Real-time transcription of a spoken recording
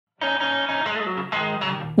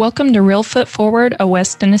Welcome to Real Foot Forward, a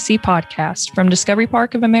West Tennessee podcast from Discovery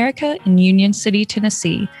Park of America in Union City,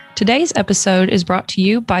 Tennessee. Today's episode is brought to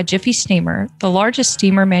you by Jiffy Steamer, the largest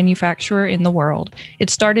steamer manufacturer in the world. It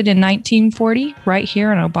started in 1940 right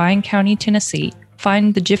here in Obion County, Tennessee.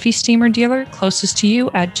 Find the Jiffy Steamer dealer closest to you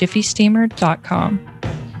at jiffysteamer.com.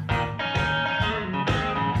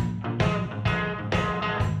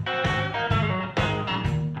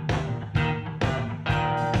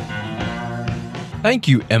 Thank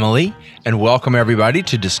you, Emily, and welcome everybody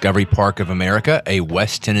to Discovery Park of America, a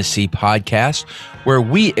West Tennessee podcast where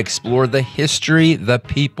we explore the history, the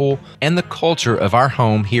people, and the culture of our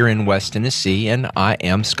home here in West Tennessee. And I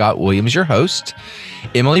am Scott Williams, your host.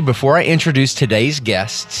 Emily, before I introduce today's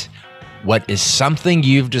guests, what is something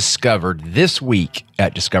you've discovered this week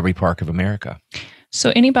at Discovery Park of America?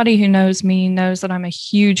 So anybody who knows me knows that I'm a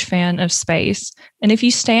huge fan of space. And if you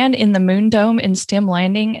stand in the Moon Dome in STEM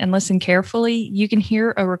Landing and listen carefully, you can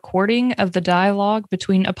hear a recording of the dialogue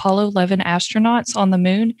between Apollo 11 astronauts on the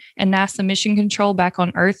moon and NASA Mission Control back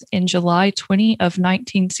on Earth in July 20 of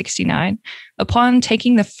 1969. Upon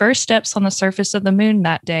taking the first steps on the surface of the moon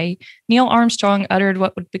that day, Neil Armstrong uttered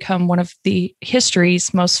what would become one of the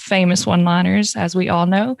history's most famous one-liners, as we all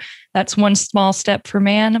know. That's one small step for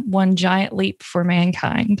man, one giant leap for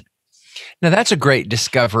mankind. Now, that's a great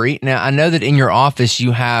discovery. Now, I know that in your office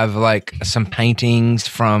you have like some paintings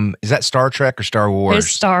from, is that Star Trek or Star Wars?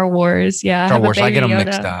 It's Star Wars, yeah. Star Wars, I get them Yoda.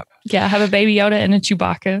 mixed up. Yeah, I have a Baby Yoda and a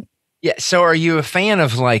Chewbacca. Yeah, so are you a fan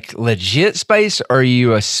of like legit space, or are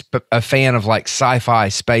you a fan of like sci-fi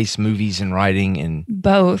space movies and writing? And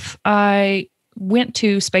both. I went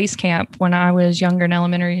to space camp when I was younger in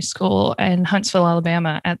elementary school in Huntsville,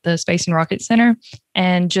 Alabama at the Space and Rocket Center,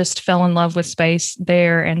 and just fell in love with space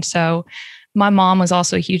there. And so my mom was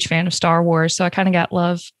also a huge fan of Star Wars. So I kind of got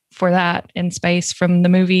love for that in space from the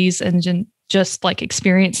movies and just like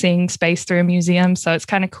experiencing space through a museum. So it's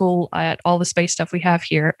kind of cool at all the space stuff we have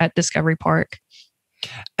here at Discovery Park.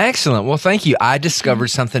 Excellent. Well, thank you. I discovered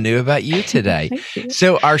something new about you today. Thank you.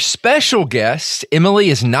 So our special guest, Emily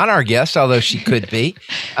is not our guest, although she could be.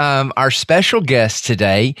 Our special guest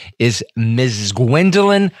today is Mrs.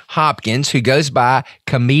 Gwendolyn Hopkins, who goes by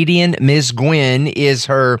comedian Ms. Gwen is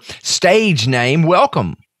her stage name.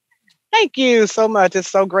 Welcome. Thank you so much.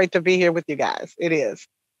 It's so great to be here with you guys. It is.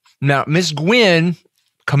 Now, Ms. Gwen,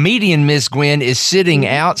 comedian Ms. Gwen, is sitting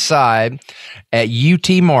outside at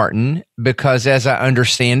UT Martin because, as I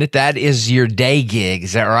understand it, that is your day gig.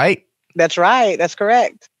 Is that right? That's right. That's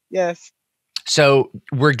correct. Yes. So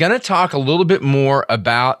we're going to talk a little bit more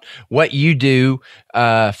about what you do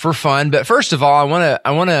for fun. But first of all, I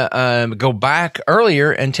want to go back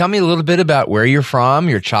earlier and tell me a little bit about where you're from,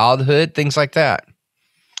 your childhood, things like that.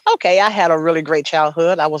 Okay, I had a really great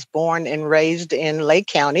childhood. I was born and raised in Lake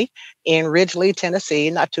County in Ridgely, Tennessee,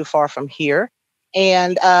 not too far from here.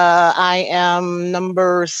 And I am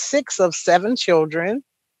number 6 of 7 children.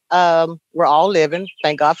 We're all living.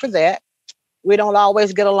 Thank God for that. We don't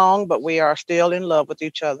always get along, but we are still in love with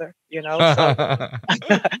each other, you know.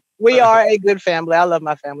 So we are a good family. I love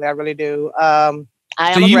my family. I really do.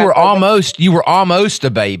 So you were almost a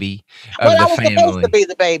baby of the family. I was supposed to be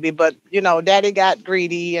the baby, but Daddy got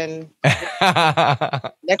greedy, and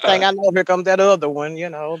next thing I know, here comes that other one.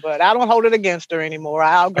 But I don't hold it against her anymore.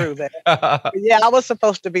 I outgrew that. But yeah, I was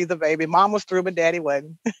supposed to be the baby. Mom was through, but Daddy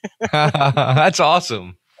wasn't. That's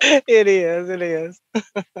awesome. It is. It is.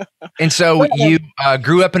 And so you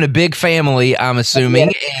grew up in a big family, I'm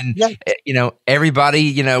assuming, and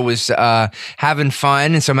everybody, was having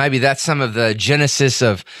fun. And so maybe that's some of the genesis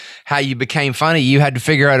of how you became funny. You had to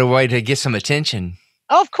figure out a way to get some attention.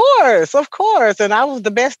 Of course. And I was the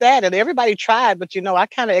best at it. Everybody tried, but I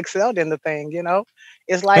kind of excelled in the thing.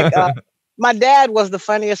 It's like my dad was the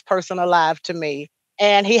funniest person alive to me,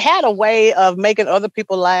 and he had a way of making other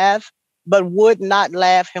people laugh, but would not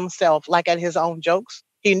laugh himself, like at his own jokes.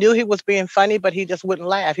 He knew he was being funny, but he just wouldn't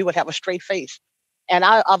laugh. He would have a straight face. And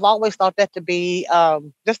I've always thought that to be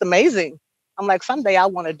just amazing. I'm like, someday I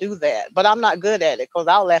want to do that, but I'm not good at it because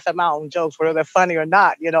I'll laugh at my own jokes, whether they're funny or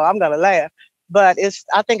not. I'm going to laugh. But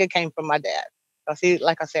I think it came from my dad. Because he,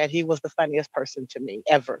 like I said, he was the funniest person to me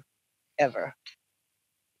ever.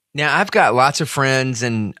 Now, I've got lots of friends,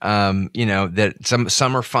 and that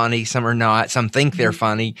some are funny, some are not. Some think they're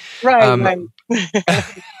funny, right?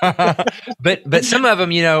 But some of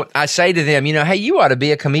them, I say to them, hey, you ought to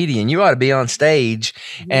be a comedian. You ought to be on stage.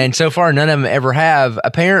 And so far, none of them ever have.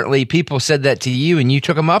 Apparently, people said that to you, and you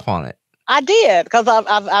took them up on it. I did, because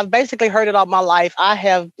I've basically heard it all my life. I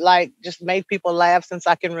have just made people laugh since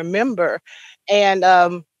I can remember, and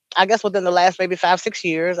I guess within the last maybe 5, 6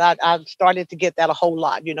 years, I started to get that a whole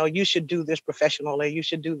lot. You should do this professionally. You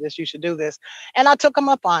should do this. You should do this. And I took them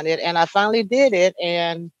up on it, and I finally did it.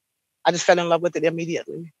 And I just fell in love with it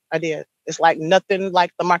immediately. I did. It's like nothing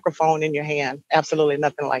like the microphone in your hand. Absolutely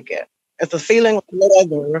nothing like it. It's a feeling like no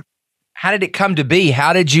other. How did it come to be?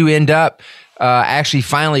 How did you end up actually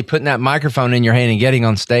finally putting that microphone in your hand and getting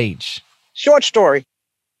on stage? Short story.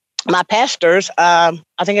 My pastors, I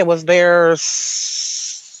think it was their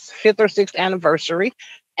 5th or 6th anniversary,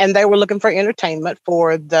 and they were looking for entertainment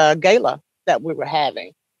for the gala that we were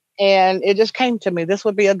having. And it just came to me, this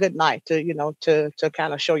would be a good night to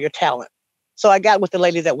kind of show your talent. So I got with the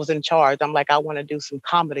lady that was in charge. I'm like, I want to do some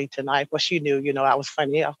comedy tonight. Well, she knew, I was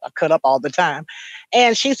funny. I cut up all the time.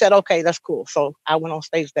 And she said, okay, that's cool. So I went on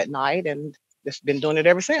stage that night and just been doing it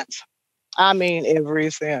ever since. I mean,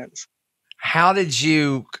 ever since. How did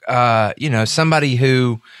you, somebody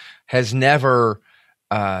who has never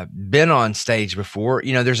been on stage before,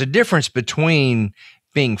 there's a difference between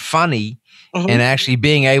being funny and actually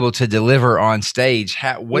being able to deliver on stage.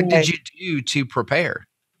 What did you do to prepare?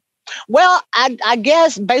 Well, I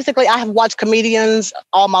guess basically I have watched comedians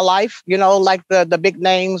all my life, like the big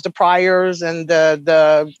names, the Pryors and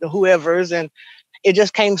the whoever's, and it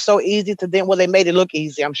just came so easy to them. Well, they made it look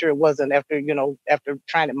easy. I'm sure it wasn't after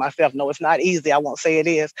trying it myself. No, it's not easy. I won't say it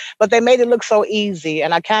is, but they made it look so easy.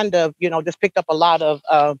 And I kind of, just picked up a lot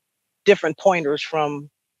of different pointers from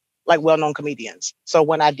like well-known comedians. So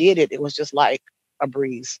when I did it, it was just like a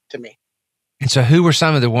breeze to me. And so who were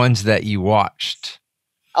some of the ones that you watched?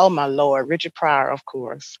 Oh, my Lord. Richard Pryor, of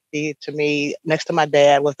course. He, to me, next to my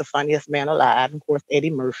dad, was the funniest man alive. Of course,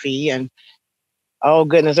 Eddie Murphy. And oh,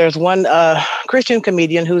 goodness, there's one Christian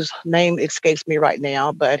comedian whose name escapes me right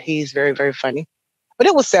now, but he's very, very funny. But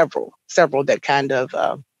it was several that kind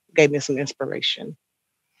of gave me some inspiration.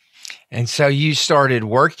 And so you started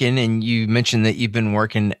working, and you mentioned that you've been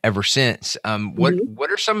working ever since.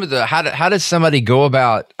 What are some of the how does somebody go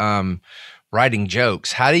about writing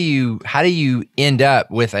jokes? How do you end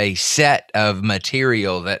up with a set of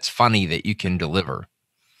material that's funny that you can deliver?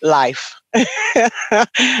 Life.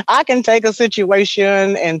 I can take a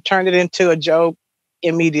situation and turn it into a joke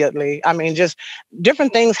immediately. I mean, just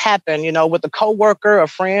different things happen, with a coworker, a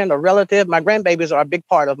friend, a relative. My grandbabies are a big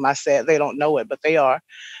part of my set. They don't know it, but they are.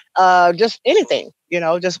 Just anything,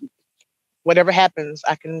 just whatever happens,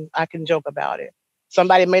 I can joke about it.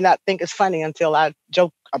 Somebody may not think it's funny until I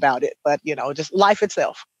joke about it, but just life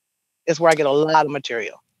itself is where I get a lot of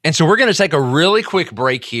material. And so we're going to take a really quick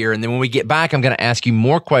break here. And then when we get back, I'm going to ask you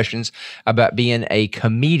more questions about being a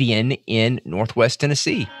comedian in Northwest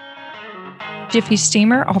Tennessee. Jiffy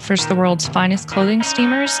Steamer offers the world's finest clothing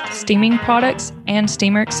steamers, steaming products, and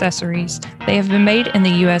steamer accessories. They have been made in the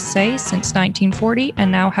USA since 1940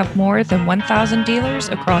 and now have more than 1,000 dealers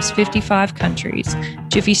across 55 countries.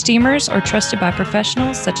 Jiffy Steamers are trusted by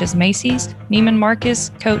professionals such as Macy's, Neiman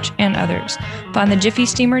Marcus, Coach, and others. Find the Jiffy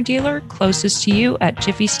Steamer dealer closest to you at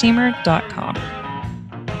jiffysteamer.com.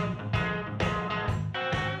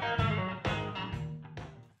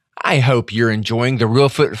 I hope you're enjoying the Real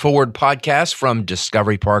Foot Forward podcast from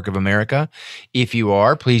Discovery Park of America. If you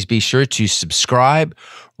are, please be sure to subscribe,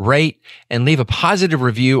 rate, and leave a positive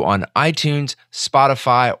review on iTunes,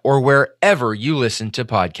 Spotify, or wherever you listen to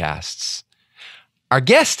podcasts. Our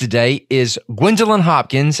guest today is Gwendolyn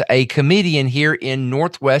Hopkins, a comedian here in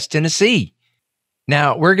Northwest Tennessee.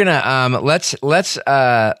 Now we're gonna let's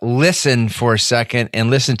listen for a second and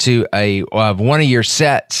listen to one of your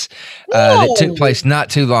sets that took place not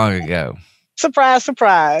too long ago. Surprise,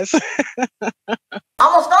 surprise! I'm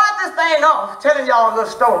gonna start this thing off telling y'all a little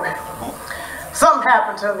story. Something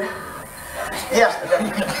happened to me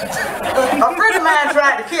yesterday. A friend of mine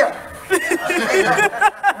tried to kill me,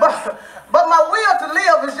 but my will to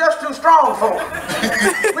live is just too strong for me.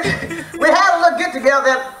 We had a little get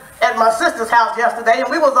together at my sister's house yesterday,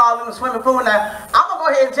 and we was all in the swimming pool. Now, I'm gonna go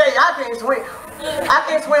ahead and tell you, I can't swim. I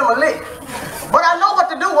can't swim a lick. But I know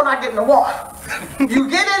what to do when I get in the water. You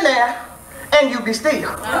get in there, and you be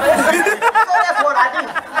still. So that's what I did.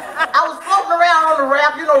 I was floating around on the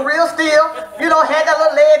raft, real still. Had that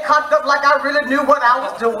little leg cocked up like I really knew what I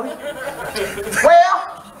was doing.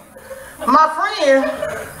 Well, my friend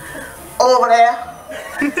over there,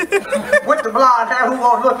 with the blonde hair who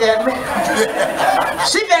won't look at me,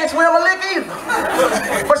 she can't swim a lick either.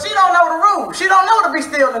 But she don't know the rules. She don't know to be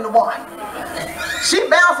still in the water. She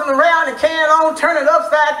bouncing around and carrying on, turning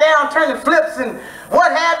upside down, turning flips and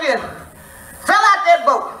what have you. Fell out that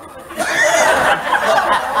boat.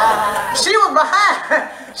 She was behind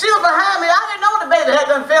me. I didn't know the baby had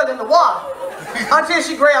done fell in the water until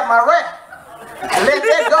she grabbed my raft and let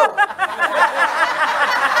that go.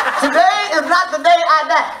 Today is not the day I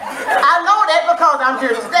die. I know that because I'm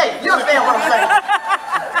here to stay. You understand what I'm saying?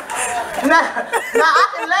 Now I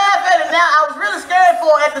can laugh at it now. I was really scared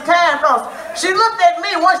for her at the time because she looked at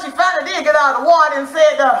me once she finally did get out of the water and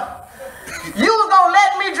said, you was gonna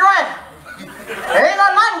let me drown. There ain't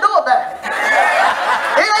nothing I can do about it.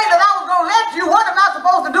 It ain't that I was gonna let you. What am I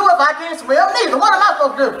supposed to do if I can't swim? Neither. What am I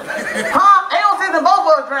supposed to do? Huh? Ain't no sense in both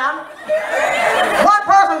of us drowning. One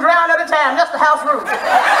person drowned at a time. That's the house rule.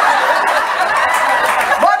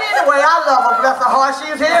 But anyway, I love her. Bless her heart.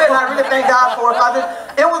 She's here, and I really thank God for it. Because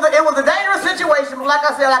it was a dangerous situation. But like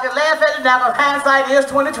I said, I can laugh at it now. Because hindsight is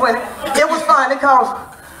 20/20. It was fun because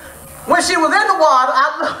when she was in the water, I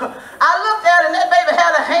looked at her, and that baby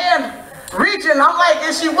had a hand reaching. I'm like,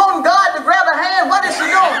 is she wanting God to grab her hand? What is she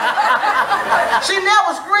doing? She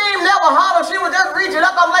never screamed, never hollered. She was just reaching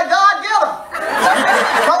up. I'm like, God, get her.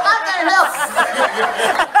 Because I can't help.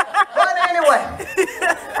 But anyway.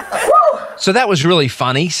 Woo. So that was really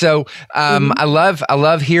funny. So I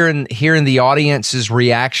love hearing the audience's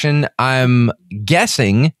reaction. I'm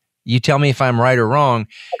guessing, you tell me if I'm right or wrong,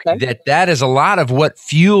 Okay. that is a lot of what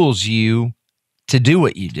fuels you to do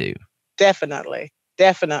what you do. Definitely.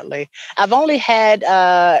 I've only had,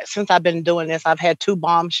 since I've been doing this, I've had 2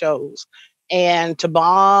 bomb shows. And to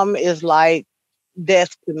bomb is like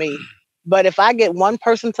death to me. But if I get one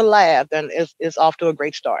person to laugh, then it's off to a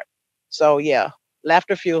great start. So yeah,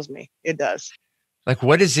 laughter fuels me. It does. Like,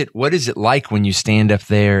 what is it like when you stand up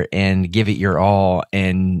there and give it your all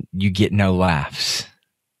and you get no laughs?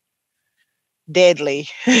 Deadly.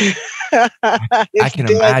 I can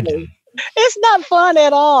imagine. It's not fun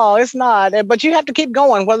at all. It's not. But you have to keep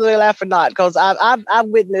going, whether they laugh or not. Because I've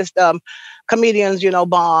witnessed comedians,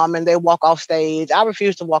 bomb and they walk off stage. I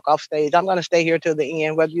refuse to walk off stage. I'm going to stay here till the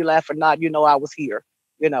end, whether you laugh or not. I was here.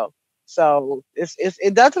 So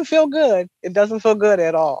it doesn't feel good. It doesn't feel good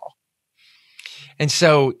at all. And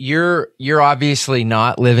so you're obviously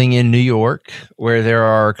not living in New York where there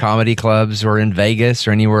are comedy clubs, or in Vegas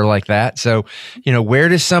or anywhere like that. So, where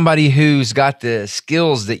does somebody who's got the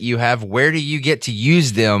skills that you have, where do you get to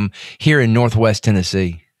use them here in Northwest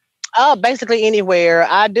Tennessee? Basically anywhere.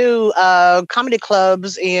 I do comedy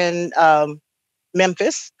clubs in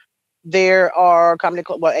Memphis. There are a comedy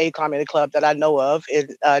club that I know of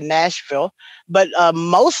in Nashville, but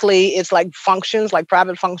mostly it's like functions, like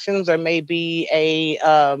private functions, or maybe a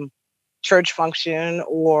church function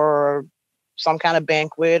or some kind of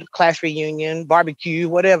banquet, class reunion, barbecue,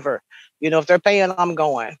 whatever. If they're paying, I'm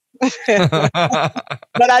going. But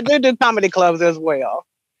I do comedy clubs as well.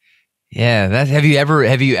 Yeah, have you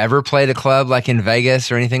ever played a club like in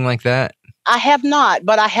Vegas or anything like that? I have not,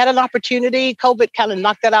 but I had an opportunity. COVID kind of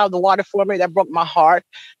knocked that out of the water for me. That broke my heart.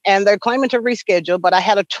 And they're claiming to reschedule, but I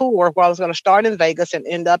had a tour where I was going to start in Vegas and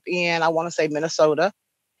end up in, I want to say, Minnesota.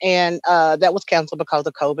 And that was canceled because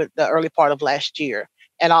of COVID, the early part of last year.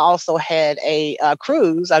 And I also had a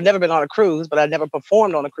cruise. I've never been on a cruise, but I never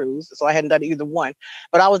performed on a cruise. So I hadn't done either one.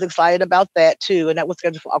 But I was excited about that too. And that was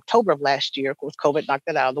scheduled for October of last year. Of course, COVID knocked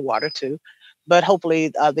that out of the water too. But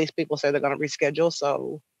hopefully these people say they're going to reschedule.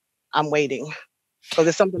 So I'm waiting, because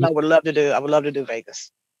it's something I would love to do. I would love to do Vegas.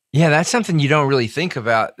 Yeah, that's something you don't really think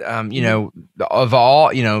about. Of all,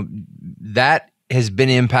 that has been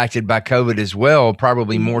impacted by COVID as well,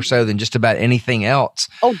 probably more so than just about anything else.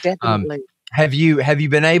 Oh, definitely. Have you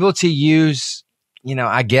been able to use,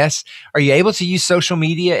 I guess, are you able to use social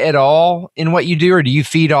media at all in what you do, or do you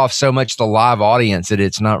feed off so much the live audience that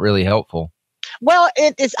it's not really helpful? Well,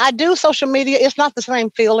 I do social media. It's not the same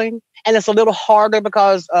feeling. And it's a little harder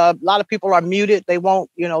because a lot of people are muted. They won't,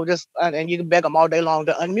 and you can beg them all day long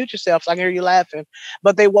to unmute yourself so I can hear you laughing,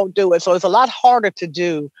 but they won't do it. So it's a lot harder to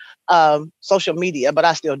do social media, but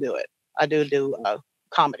I still do it. I do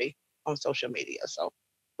comedy on social media. So,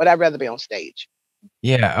 but I'd rather be on stage.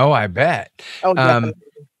 Yeah. Oh, I bet. Oh, definitely.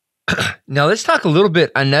 Now let's talk a little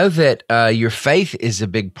bit. I know that your faith is a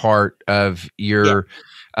big part of your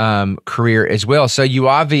career as well. So you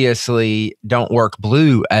obviously don't work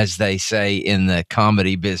blue, as they say in the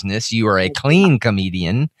comedy business. You are a clean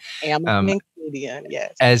comedian. I am a clean comedian,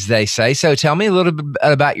 yes. As they say. So tell me a little bit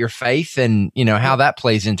about your faith and, how that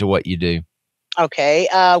plays into what you do. Okay.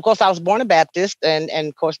 Of course, I was born a Baptist. And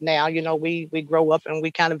of course, now, we grow up and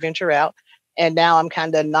we kind of venture out. And now I'm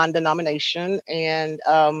kind of non-denomination. And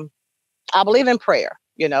I believe in prayer.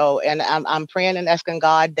 And I'm praying and asking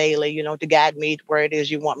God daily, to guide me to where it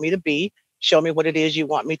is you want me to be, show me what it is you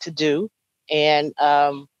want me to do. And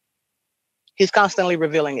he's constantly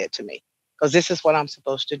revealing it to me, because this is what I'm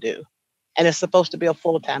supposed to do. And it's supposed to be a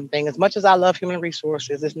full-time thing. As much as I love human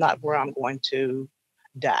resources, it's not where I'm going to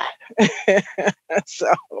die.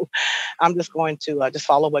 So I'm just going to just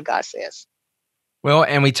follow what God says. Well,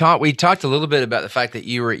 and we talked a little bit about the fact that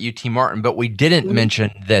you were at UT Martin, but we didn't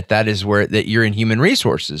mention that is where that you're in human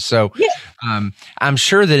resources. So Yeah. I'm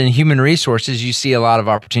sure that in human resources, you see a lot of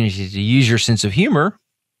opportunities to use your sense of humor.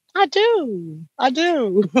 I do.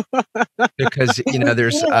 Because,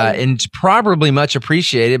 there's, Yeah. and it's probably much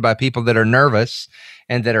appreciated by people that are nervous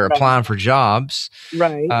and that are applying for jobs.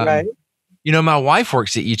 Right, right. My wife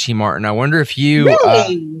works at UT Martin. I wonder if you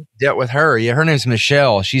Really? dealt with her. Yeah, her name's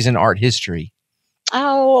Michelle. She's in art history.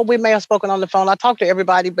 Oh, we may have spoken on the phone. I talk to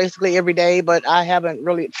everybody basically every day, but I haven't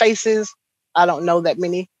really faces. I don't know that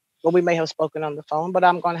many, but we may have spoken on the phone. But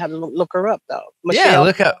I'm going to have to look her up though. Michelle, Yeah,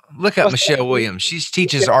 look up Michelle Williams. She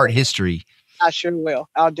teaches art history. I sure will.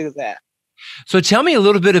 I'll do that. So tell me a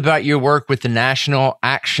little bit about your work with the National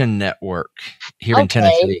Action Network here in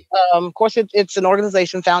Tennessee. Of course, it's an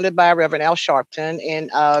organization founded by Reverend Al Sharpton in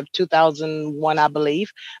 2001, I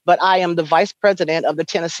believe. But I am the vice president of the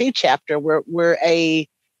Tennessee chapter. We're a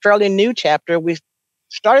fairly new chapter. We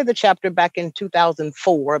started the chapter back in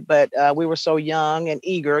 2004, but we were so young and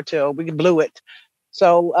eager till we blew it.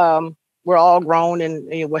 So we're all grown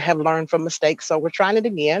and we have learned from mistakes. So we're trying it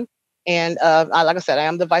again. And like I said, I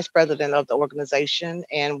am the vice president of the organization,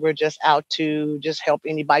 and we're just out to just help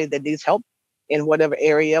anybody that needs help in whatever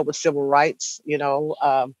area with civil rights,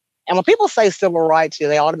 And when people say civil rights,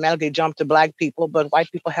 they automatically jump to Black people, but white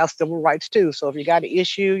people have civil rights too. So if you got an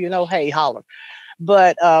issue, hey, holler.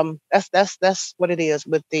 But that's what it is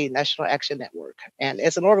with the National Action Network, and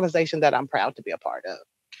it's an organization that I'm proud to be a part of.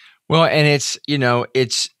 Well, and it's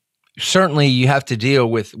certainly you have to deal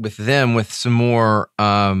with them with some more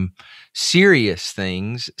serious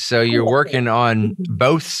things. So you're working on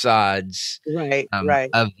both sides, right,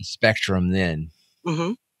 of the spectrum. Then,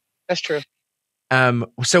 that's true.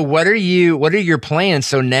 So what are your plans?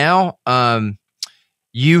 So now,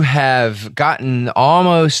 you have gotten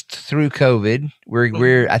almost through COVID.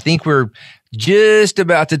 I think we're just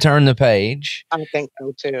about to turn the page. I think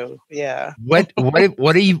so too. Yeah. What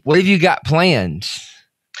have you got planned?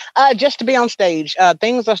 Just to be on stage.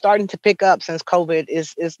 Things are starting to pick up since COVID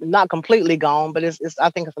is not completely gone, but I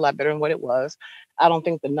think it's a lot better than what it was. I don't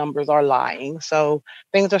think the numbers are lying. So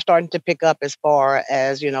things are starting to pick up as far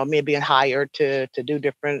as, me being hired to do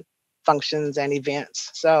different functions and events.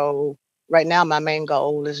 So right now, my main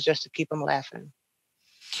goal is just to keep them laughing.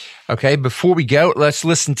 Okay, before we go, let's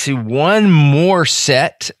listen to one more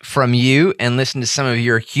set from you and listen to some of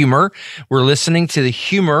your humor. We're listening to the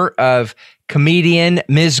humor of comedian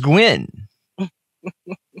Ms. Gwen. My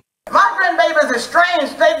grandbabies are strange.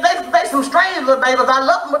 They some strange little babies. I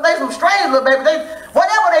love them, but they some strange little babies.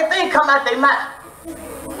 Whatever they think come out their mouth.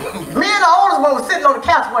 Me and the oldest one was sitting on the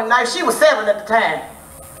couch one night. She was 7 at the time.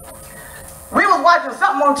 We was watching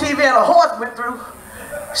something on TV and a horse went through.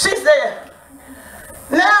 She said,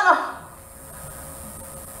 Nana,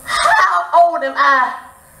 how old am I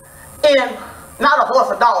in, not a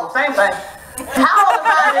horse, a dog, same thing. How old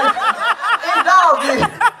am I in dog years?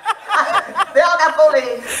 They all got 4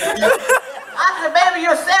 legs. I said, baby,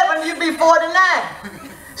 you're 7, you'd be 49.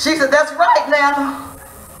 She said, that's right, Nana.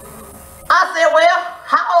 I said, well,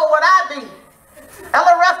 how old would I be?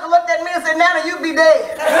 Ella Russell looked at me and said, Nana, you'd be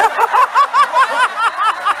dead.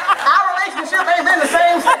 Our relationship ain't been the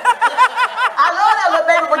same since. I love that little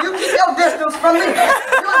baby, but you keep your distance from me. You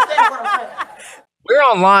understand what I'm saying? Where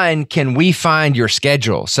online can we find your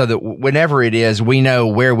schedule so that whenever it is, we know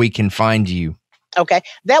where we can find you? Okay,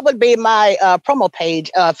 that would be my promo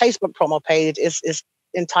page. Facebook promo page is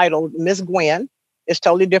entitled Miss Gwen. It's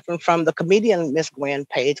totally different from the comedian Miss Gwen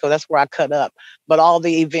page, because that's where I cut up. But all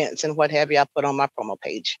the events and what have you, I put on my promo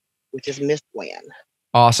page, which is Miss Gwen.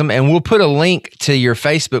 Awesome. And we'll put a link to your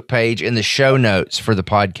Facebook page in the show notes for the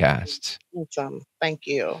podcast. Awesome. Thank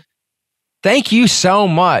you. Thank you so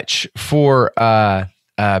much for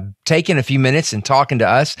taking a few minutes and talking to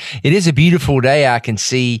us. It is a beautiful day I can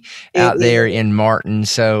see out there in Martin.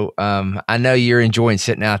 So I know you're enjoying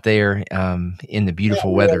sitting out there in the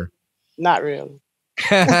beautiful weather. Not really.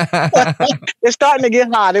 It's starting to get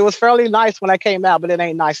hot. It was fairly nice when I came out, but it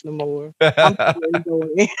ain't nice no more. I'm enjoying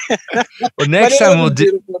it. Well, next time we'll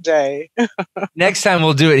do beautiful day. Next time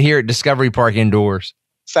we'll do it here at Discovery Park Indoors.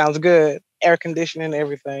 Sounds good. Air conditioning and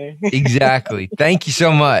everything. Exactly. Thank you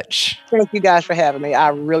so much. Thank you guys for having me. I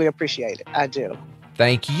really appreciate it. I do.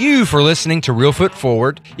 Thank you for listening to Real Foot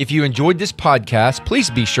Forward. If you enjoyed this podcast, please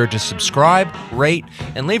be sure to subscribe, rate,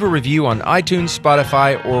 and leave a review on iTunes,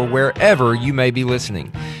 Spotify, or wherever you may be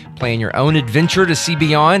listening. Plan your own adventure to see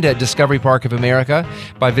beyond at Discovery Park of America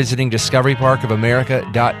by visiting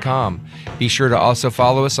discoveryparkofamerica.com. Be sure to also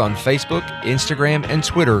follow us on Facebook, Instagram, and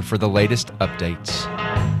Twitter for the latest updates.